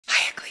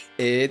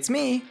It's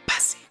me,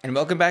 Bussy, and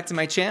welcome back to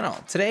my channel.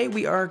 Today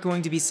we are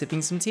going to be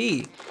sipping some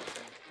tea.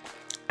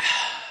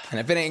 And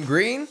if it ain't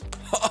green,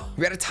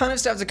 we got a ton of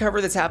stuff to cover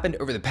that's happened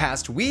over the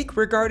past week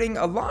regarding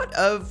a lot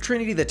of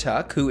Trinity the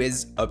Tuck, who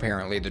is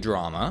apparently the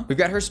drama. We've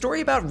got her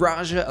story about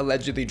Raja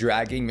allegedly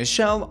dragging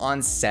Michelle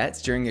on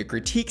set during a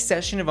critique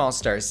session of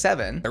All-Star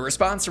 7, a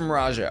response from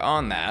Raja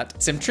on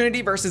that, some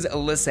Trinity versus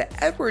Alyssa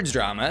Edwards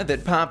drama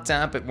that popped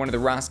up at one of the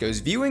Roscoe's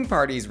viewing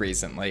parties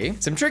recently,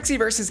 some Trixie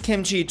versus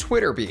Kim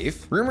Twitter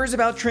beef, rumors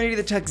about Trinity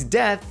the Tuck's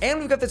death, and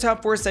we've got the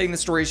top 4 setting the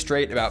story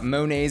straight about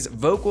Monet's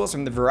vocals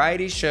from the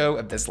variety show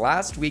of this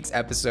last week's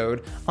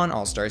episode on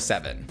All-Star 7.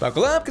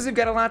 Buckle up because we've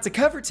got a lot to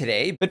cover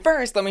today, but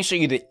first let me show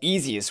you the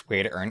easiest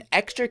way to earn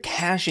extra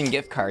cash and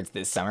gift cards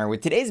this summer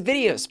with today's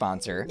video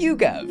sponsor,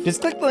 YouGov.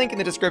 Just click the link in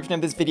the description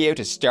of this video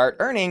to start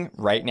earning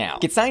right now.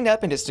 Get signed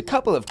up in just a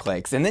couple of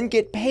clicks and then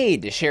get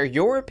paid to share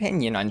your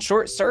opinion on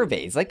short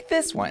surveys like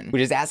this one,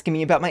 which is asking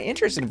me about my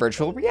interest in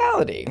virtual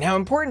reality and how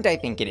important I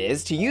think it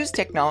is to use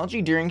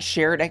technology during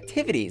shared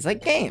activities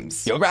like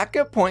games. You'll rack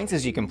up points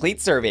as you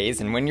complete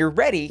surveys, and when you're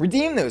ready,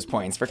 redeem those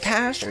points for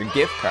cash or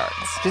gift cards.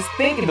 Just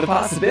think of the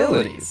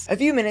possibilities. A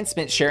few minutes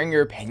spent sharing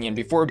your opinion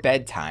before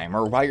bedtime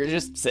or while you're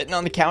just sitting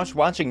on the couch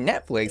watching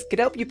Netflix could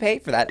help you pay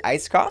for that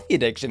iced coffee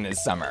addiction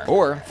this summer.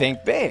 Or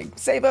think big,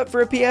 save up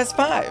for a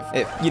PS5,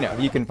 if, you know,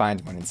 you can find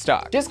one in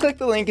stock. Just click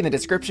the link in the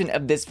description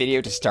of this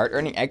video to start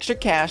earning extra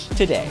cash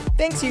today.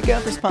 Thanks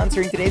YouGov for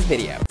sponsoring today's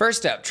video.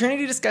 First up,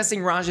 Trinity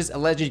discussing Raja's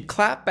alleged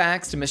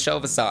clapbacks to Michelle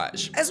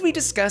Visage. As we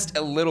discussed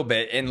a little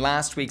bit in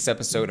last week's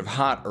episode of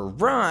Hot or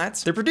Rot,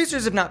 the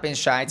producers have not been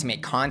shy to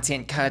make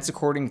content cuts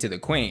according to the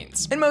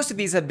queens. And most of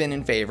these have been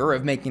in favor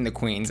of making the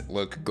queens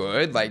look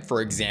good, like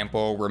for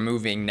example,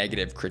 removing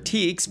negative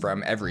critiques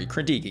from every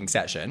critiquing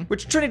session,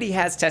 which Trinity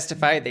has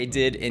testified they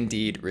did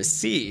indeed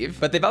receive,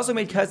 but they've also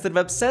made cuts that have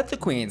upset the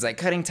queens, like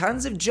cutting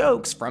tons of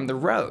jokes from the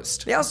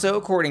roast. They also,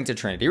 according to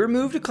Trinity,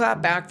 removed a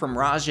clapback from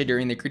Raja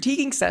during the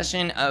critiquing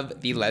session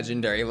of the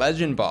legendary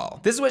Legend Ball.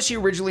 This is what she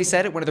originally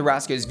said at one of the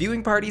Roscoe's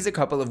viewing parties a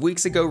couple of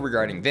weeks ago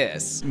regarding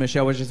this.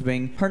 Michelle was just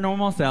being her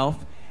normal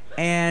self,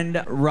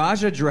 and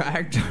Raja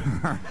dragged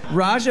her.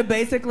 Raja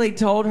basically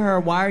told her,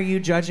 why are you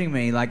judging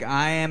me? Like,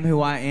 I am who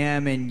I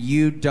am and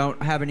you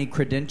don't have any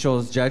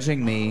credentials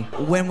judging me.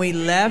 When we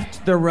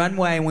left the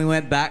runway and we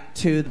went back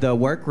to the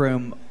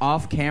workroom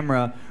off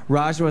camera,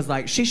 Raja was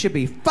like, she should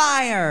be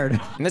fired.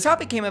 And the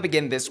topic came up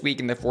again this week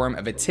in the form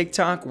of a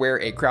TikTok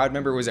where a crowd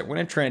member was at one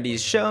of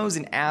Trinity's shows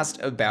and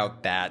asked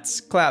about that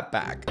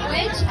clapback.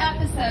 Which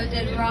episode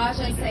did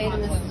Raja say to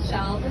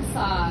Michelle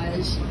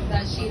Visage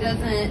that she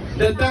doesn't...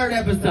 The 3rd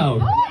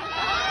episode.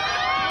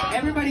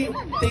 Everybody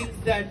thinks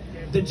that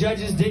the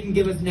judges didn't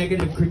give us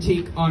negative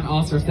critique on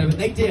All-Star 7.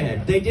 They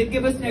did. They did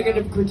give us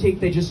negative critique.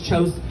 They just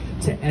chose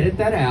to edit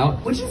that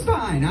out, which is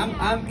fine.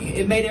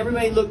 It made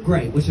everybody look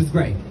great, which is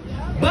great.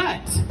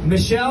 But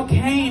Michelle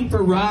came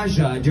for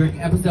Raja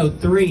during episode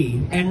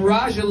 3, and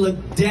Raja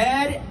looked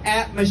dead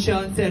at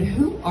Michelle and said,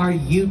 who are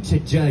you to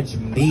judge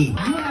me? You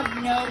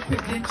have no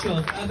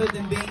credentials other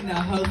than being the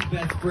host's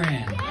best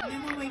friend. And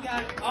then when we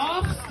got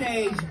off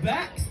stage,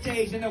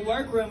 backstage in the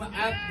workroom,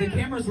 after the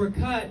cameras were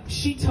cut,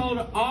 she told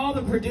all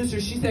the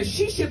producers, she said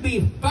she should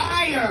be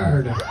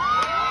fired.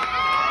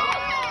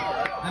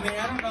 I mean,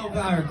 I don't know if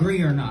I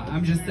agree or not.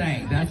 I'm just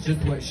saying, that's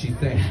just what she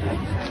said.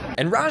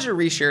 And Raja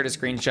reshared a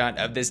screenshot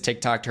of this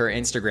TikTok to her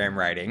Instagram,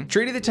 writing,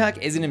 Trinity the Tuck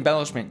is an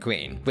embellishment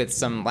queen, with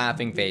some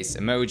laughing face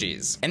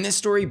emojis. And this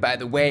story, by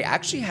the way,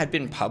 actually had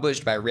been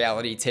published by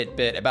Reality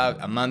Tidbit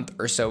about a month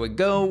or so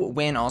ago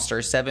when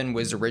All-Star 7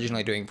 was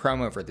originally doing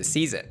promo for the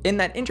season. In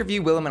that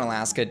interview, Willem and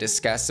Alaska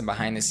discussed some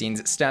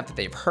behind-the-scenes stuff that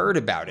they've heard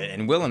about it,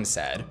 and Willem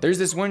said, there's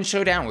this one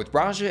showdown with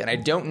Raja, and I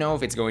don't know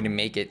if it's going to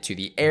make it to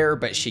the air,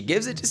 but she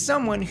gives it to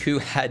someone who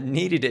had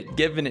needed it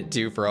given it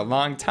to for a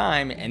long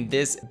time, and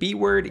this B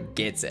word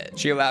gets it.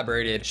 She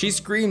elaborated, she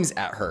screams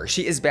at her.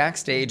 She is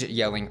backstage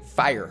yelling,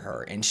 fire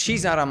her, and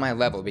she's not on my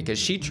level because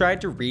she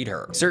tried to read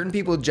her. Certain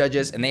people judge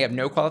us and they have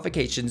no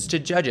qualifications to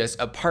judge us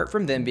apart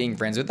from them being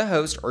friends with the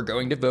host or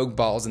going to Vogue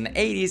balls in the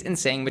 80s and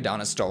saying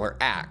Madonna stole her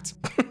act.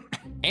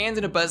 And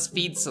in a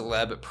BuzzFeed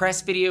celeb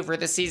press video for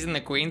the season,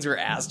 the queens were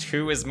asked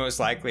who is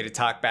most likely to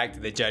talk back to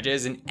the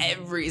judges, and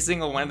every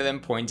single one of them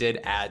pointed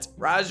at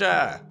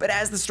Raja. But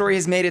as the story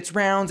has made its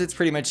rounds, it's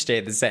pretty much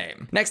stayed the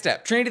same. Next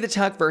up, Trinity the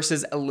Tuck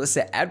versus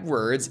Alyssa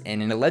Edwards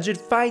in an alleged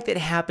fight that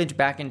happened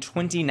back in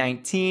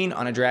 2019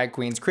 on a drag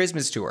queen's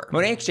Christmas tour.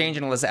 Monet Exchange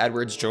and Alyssa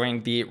Edwards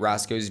joined the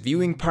Roscoe's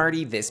viewing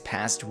party this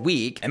past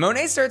week, and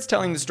Monet starts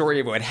telling the story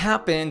of what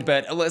happened,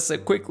 but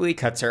Alyssa quickly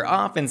cuts her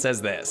off and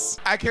says this.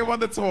 I came on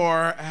the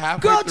tour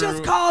halfway Girl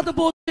just called the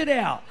bullshit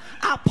out.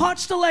 I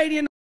punched the lady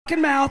in the fucking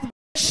mouth.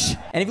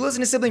 And if you listen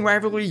to Sibling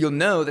Rivalry, you'll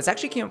know this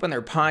actually came up on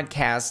their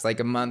podcast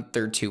like a month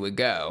or 2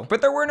 ago.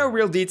 But there were no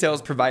real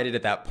details provided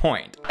at that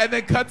point. And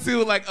then cut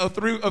to like a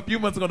few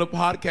months ago on the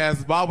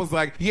podcast, Bob was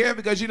like, yeah,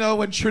 because you know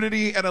when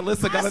Trinity and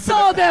Alyssa got into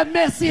that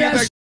messy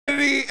ass.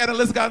 Trinity and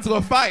Alyssa got into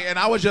a fight, and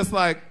I was just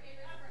like,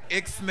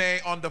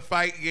 Ixnay on the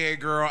fight, yeah,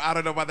 girl. I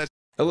don't know about that.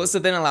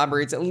 Alyssa then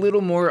elaborates a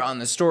little more on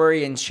the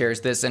story and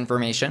shares this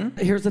information.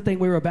 Here's the thing,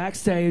 we were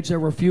backstage, there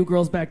were a few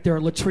girls back there,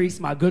 Latrice,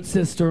 my good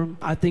sister.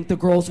 I think the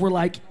girls were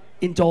like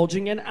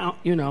indulging in,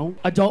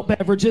 adult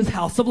beverages,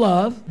 House of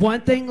Love.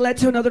 One thing led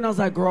to another, and I was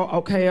like, girl,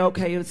 okay,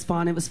 it was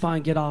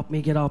fine, get off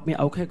me.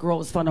 Okay, girl, it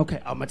was fun,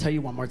 okay, I'm gonna tell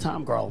you one more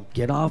time, girl.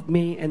 Get off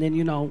me, and then,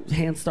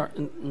 hands start,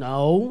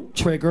 no,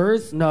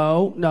 triggers,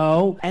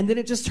 no. And then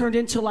it just turned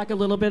into like a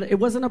little bit, it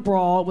wasn't a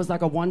brawl, it was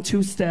like a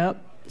 1-2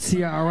 step,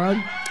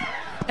 Ciara.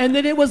 And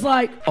then it was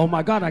like, oh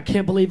my God, I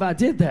can't believe I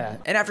did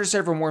that. And after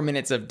several more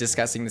minutes of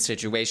discussing the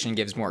situation,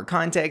 gives more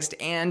context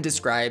and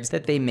describes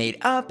that they made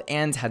up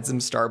and had some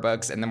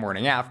Starbucks in the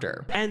morning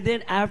after. And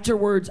then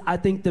afterwards, I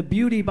think the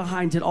beauty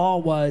behind it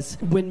all was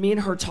when me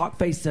and her talked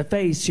face to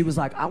face, she was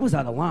like, I was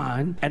out of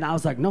line. And I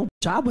was like, no,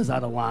 I was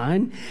out of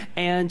line.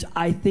 And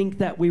I think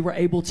that we were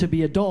able to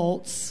be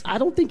adults. I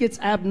don't think it's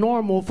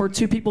abnormal for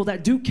two people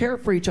that do care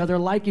for each other,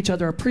 like each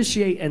other,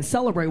 appreciate and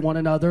celebrate one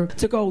another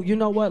to go, you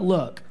know what,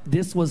 look,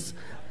 this was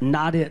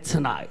not it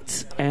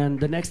tonight. And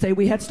the next day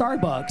we had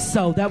Starbucks,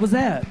 so that was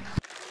that.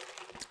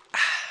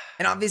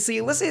 And obviously,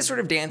 Alyssa is sort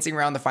of dancing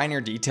around the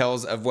finer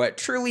details of what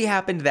truly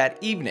happened that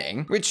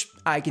evening, which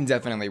I can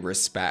definitely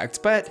respect,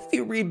 but if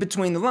you read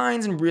between the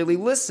lines and really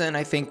listen,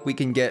 I think we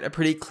can get a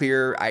pretty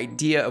clear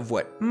idea of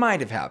what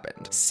might have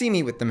happened. See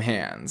me with them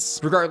hands.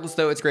 Regardless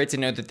though, it's great to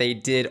know that they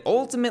did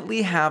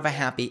ultimately have a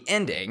happy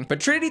ending, but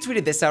Trinity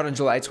tweeted this out on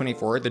July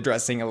 24th,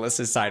 addressing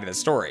Alyssa's side of the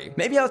story.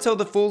 Maybe I'll tell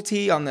the full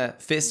tea on the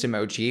fist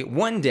emoji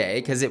one day,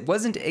 because it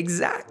wasn't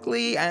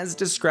exactly as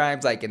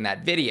described like in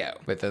that video,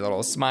 with the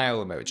little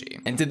smile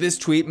emoji. And to this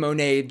tweet,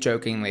 Monet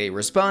jokingly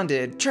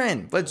responded,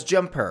 Trin, let's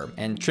jump her.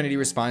 And Trinity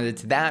responded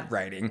to that,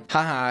 writing,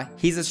 haha,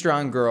 he's a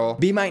strong girl.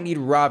 B might need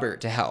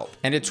Robert to help.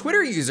 And a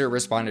Twitter user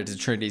responded to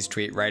Trinity's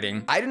tweet,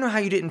 writing, I don't know how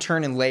you didn't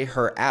turn and lay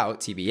her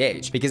out,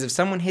 TBH, because if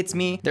someone hits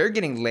me, they're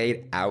getting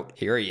laid out,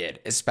 period.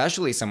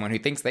 Especially someone who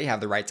thinks they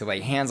have the right to lay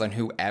hands on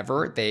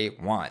whoever they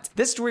want.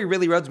 This story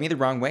really rubs me the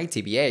wrong way,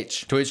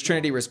 TBH. To which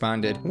Trinity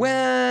responded,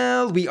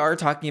 well, we are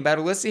talking about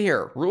Alyssa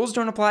here. Rules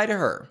don't apply to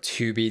her.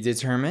 To be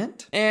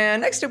determined.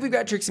 And next up, we've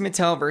got Trixie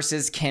Mattel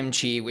versus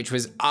Kimchi, which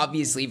was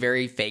obviously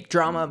very fake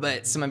drama,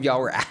 but some of y'all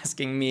were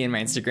asking me in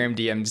my Instagram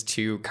DMs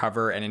to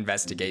cover and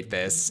investigate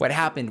this. What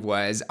happened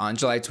was, on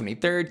July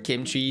 23rd,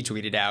 Kimchi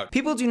tweeted out,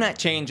 people do not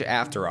change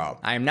after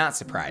all. I am not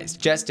surprised,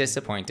 just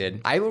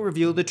disappointed. I will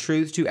reveal the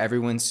truth to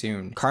everyone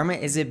soon. Karma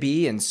is a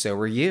bee and so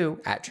are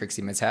you, at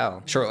Trixie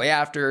Mattel. Shortly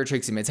after,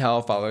 Trixie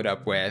Mattel followed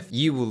up with,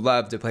 you will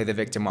love to play the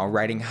victim while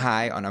riding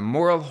high on a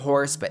moral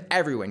horse, but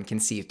everyone can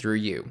see through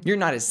you. You're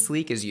not as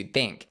sleek as you'd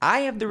think. I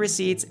have the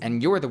receipts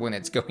and you're the one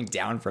that's going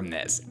down from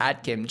this,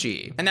 at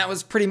Kimchi. And that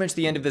was pretty much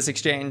the end of this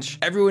exchange.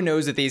 Everyone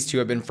knows that these two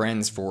have been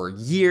friends for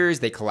years.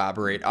 They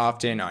collaborate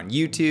often on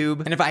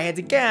YouTube. And if I had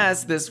to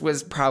guess, this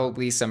was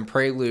probably some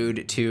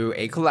prelude to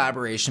a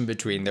collaboration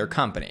between their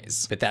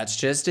companies. But that's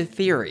just a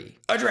theory.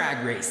 A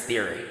drag race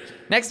theory.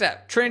 Next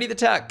up, Trinity the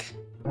Tuck.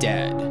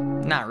 Dead.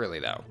 Not really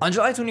though. On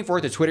July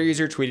 24th, a Twitter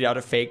user tweeted out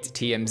a faked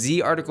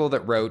TMZ article that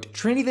wrote,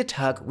 Trinity the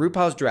Tuck,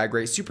 RuPaul's Drag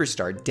Race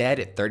superstar, dead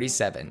at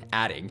 37,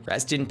 adding,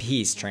 rest in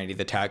peace, Trinity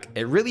the Tuck.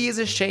 It really is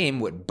a shame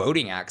what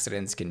boating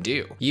accidents can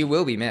do. You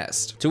will be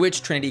missed. To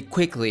which Trinity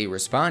quickly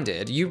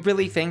responded, you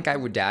really think I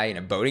would die in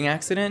a boating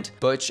accident?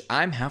 Butch,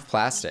 I'm half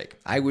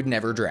plastic. I would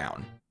never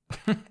drown.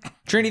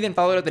 Trinity then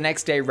followed up the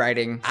next day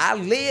writing, I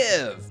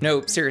live!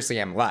 No, seriously,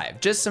 I'm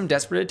alive. Just some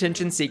desperate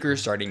attention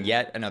seekers starting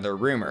yet another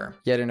rumor.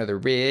 Yet another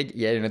rig,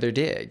 yet another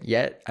dig,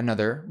 yet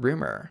another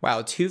rumor.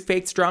 Wow, 2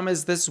 faked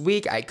dramas this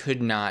week, I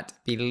could not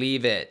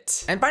believe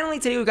it. And finally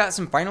today we got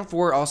some Final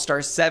Four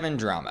All-Star 7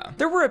 drama.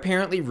 There were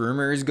apparently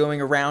rumors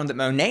going around that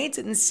Monet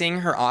didn't sing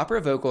her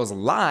opera vocals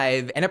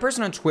live, and a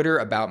person on Twitter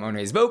about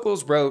Monet's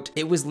vocals wrote,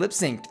 it was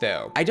lip-synced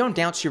though. I don't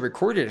doubt she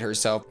recorded it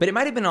herself, but it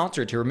might have been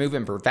altered to remove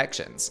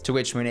imperfections. To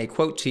which Monet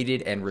quote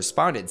tweeted and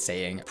responded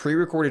saying,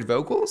 pre-recorded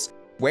vocals?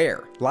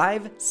 Where?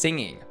 Live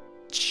singing.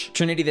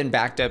 Trinity then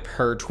backed up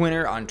her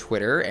twinner on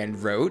Twitter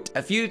and wrote,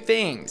 a few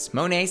things.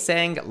 Monet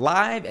sang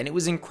live and it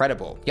was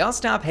incredible. Y'all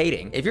stop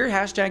hating. If you're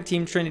hashtag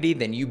Team Trinity,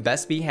 then you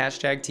best be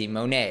hashtag Team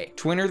Monet.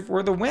 Twinner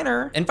for the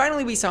winner. And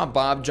finally, we saw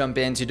Bob jump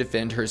in to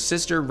defend her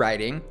sister,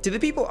 writing, to the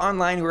people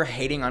online who are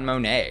hating on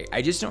Monet,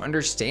 I just don't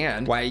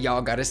understand why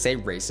y'all gotta say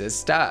racist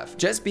stuff.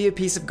 Just be a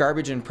piece of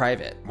garbage in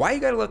private. Why you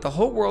gotta let the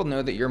whole world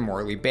know that you're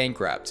morally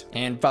bankrupt?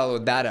 And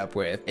followed that up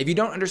with, if you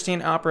don't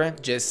understand opera,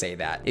 just say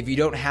that. If you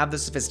don't have the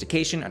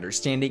sophistication,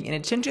 understanding, and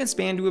attention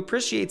span to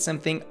appreciate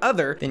something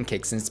other than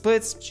kicks and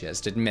splits,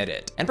 just admit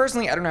it. And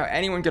personally, I don't know how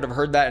anyone could have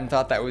heard that and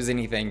thought that was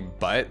anything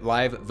but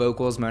live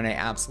vocals. Monet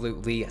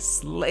absolutely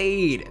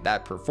slayed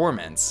that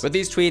performance. But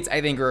these tweets, I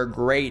think, are a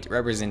great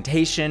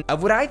representation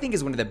of what I think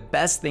is one of the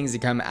best things to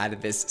come out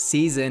of this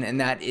season,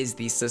 and that is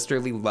the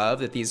sisterly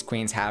love that these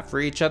queens have for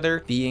each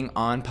other, being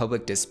on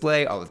public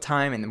display all the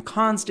time, and them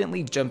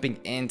constantly jumping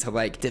in to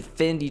like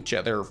defend each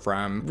other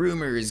from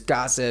rumors,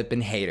 gossip,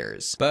 and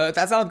haters. But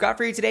that's all I've got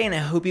for you today, and I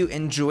hope you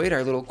enjoyed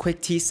our little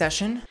quick tea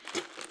session.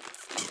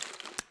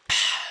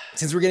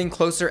 Since we're getting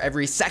closer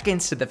every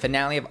second to the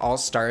finale of All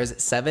Stars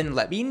 7,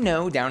 let me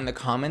know down in the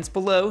comments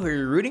below who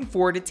you're rooting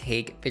for to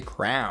take the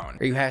crown.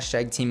 Are you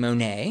hashtag Team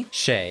Monet,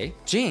 Shay,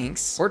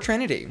 Jinx, or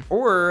Trinity?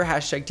 Or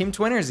hashtag Team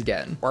Twinners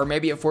again? Or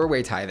maybe a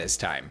 4-way tie this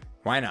time?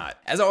 Why not?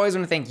 As always, I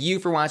want to thank you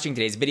for watching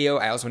today's video.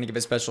 I also want to give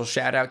a special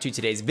shout out to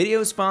today's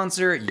video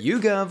sponsor,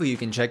 YouGov, who you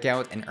can check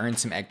out and earn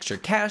some extra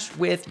cash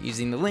with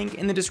using the link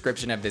in the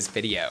description of this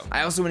video.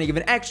 I also want to give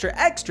an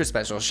extra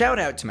special shout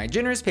out to my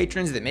generous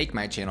patrons that make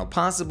my channel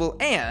possible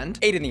and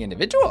aid in the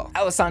individual.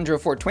 Alessandro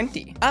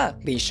 420,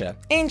 Alicia,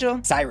 Angel,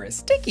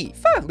 Cyrus, Dicky,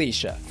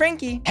 Felicia,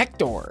 Frankie,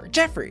 Hector,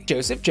 Jeffrey,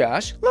 Joseph,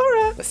 Josh,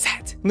 Laura,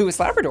 Lisette, Louis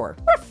Labrador,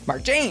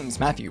 Mark James,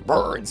 Matthew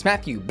Burns,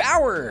 Matthew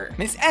Bauer,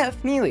 Miss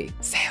F, Neely,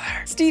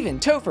 Sailor, Steven,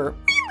 Topher,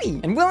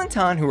 and Will and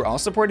Ton, who are all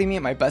supporting me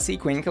at my Bussy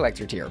Queen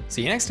Collector tier.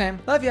 See you next time.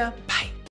 Love ya. Bye.